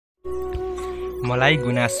मलाई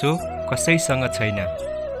गुनासो कसैसँग छैन।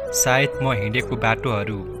 सायद म हिँडेको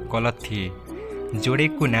बाटोहरू गलत थिए,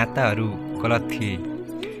 जोडेको नाताहरू गलत थिए,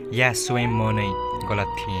 या स्वयं म नै गलत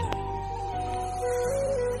थिएँ।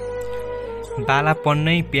 बालापन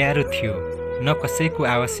नै प्यारो थियो, न कसैको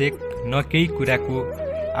आवश्यक, न केही कुराको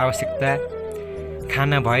आवश्यकता।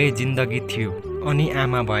 खाना भए जिन्दगी थियो, अनि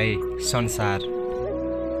आमा भए संसार।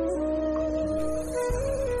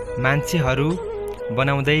 मान्छेहरू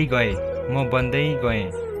बनाउँदै गए, म बन्दै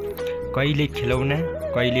गएँ। कहिले खिलौना,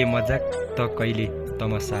 कहिले मजाक, त कहिले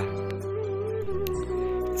तमासा।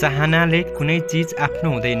 चाहनाले कुनै चिज आफ्नो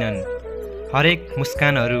हुँदैनन्, हरेक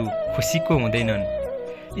मुस्कानहरू खुसीको हुँदैनन्।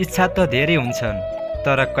 इच्छा त धेरै हुन्छन्,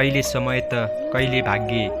 तर कहिले समय त कहिले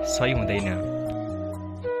भाग्य सही हुँदैन।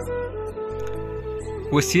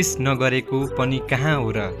 कोसिस नगरेको पनि कहाँ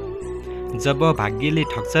हो र, जब भाग्यले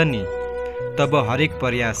ठग्छ नि तब हरेक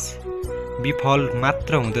प्रयास विफल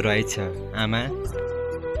मात्र हुँदो रहेछ आमा।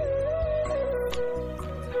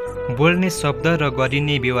 बोल्ने शब्द र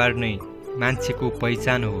गरिने व्यवहार नै मान्छेको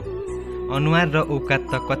पहिचान हो। अनुहार र औकात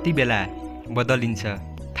त कति बेला बदलिन्छ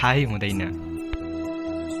थाहै हुँदैन।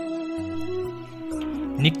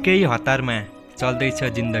 निकै हतारमा चल्दैछ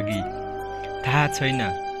जिन्दगी, थाहा छैन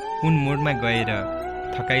कुन मोडमा गएर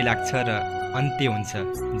थकाइ लाग्छ र अन्त्य हुन्छ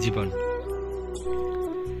जीवन।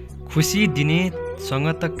 खुसी दिनेसँग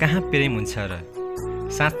त कहाँ प्रेम हुन्छ र,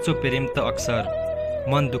 साँचो प्रेम त अक्सर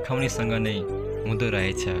मन दुखाउनेसँग नै हुँदो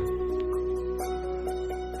रहेछ।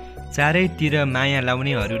 चारैतिर माया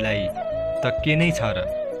लाउनेहरूलाई त के नै छ र,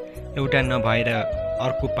 एउटा नभएर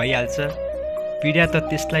अर्को पाइहाल्छ। पीडा त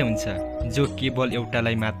त्यसलाई हुन्छ जो केवल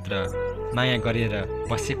एउटालाई मात्र माया गरेर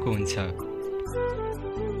बसेको हुन्छ।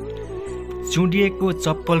 चुडिएको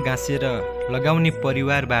चप्पल गाँसेर लगाउने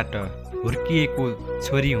परिवारबाट हुर्किएको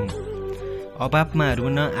छोरी हुँ। अभावमा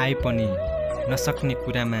रुन आए पनि नसक्ने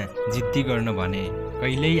कुरामा जिद्दी गर्न भने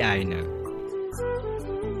कहिल्यै आएन।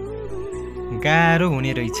 गाह्रो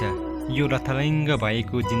हुने रहेछ यो लथालिङ्ग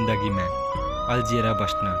भएको जिन्दगीमा अल्झिएर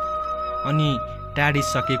बस्न, अनि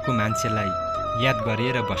टाढिसकेको मान्छेलाई याद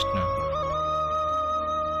गरेर बस्न।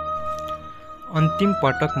 अन्तिम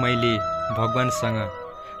पटक मैले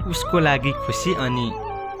भगवानसँग उसको लागि खुसी अनि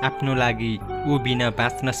आफ्नो लागि ऊ बिना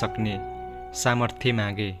बाँच्न सक्ने सामर्थ्य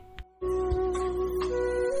मागे।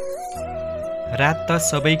 रात त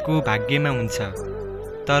सबैको भाग्यमा हुन्छ,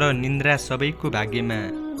 तर निन्द्रा सबैको भाग्यमा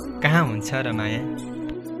कहाँ हुन्छ र माया।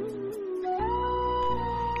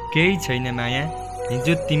 केही छैन माया,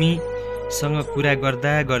 हिजो तिमीसँग कुरा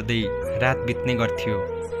गर्दा गर्दै रात बित्ने गर्थ्यो,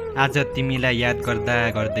 आज तिमीलाई याद गर्दा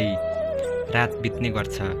गर्दै रात बित्ने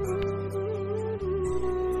गर्छ।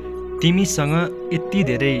 तिमीसँग यति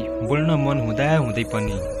धेरै बोल्न मन हुँदा हुँदै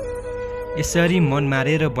पनि यसरी मन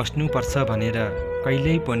मारेर बस्नुपर्छ भनेर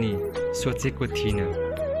कहिल्यै पनि सोचेको थिइनँ।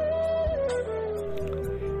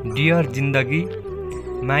 डियर जिन्दगी,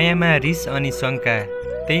 मायामा रिस अनि शङ्का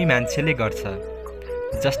त्यही मान्छेले गर्छ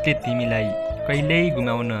जसले तिमीलाई कहिल्यै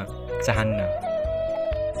गुमाउन चाहन्न।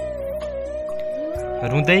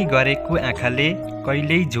 रुँदै गरेको आँखाले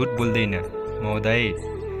कहिल्यै झुट बोल्दैन महोदय,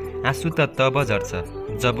 आँसु त तब झर्छ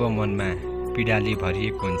जब मनमा पीडाले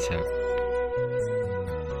भरिएको हुन्छ।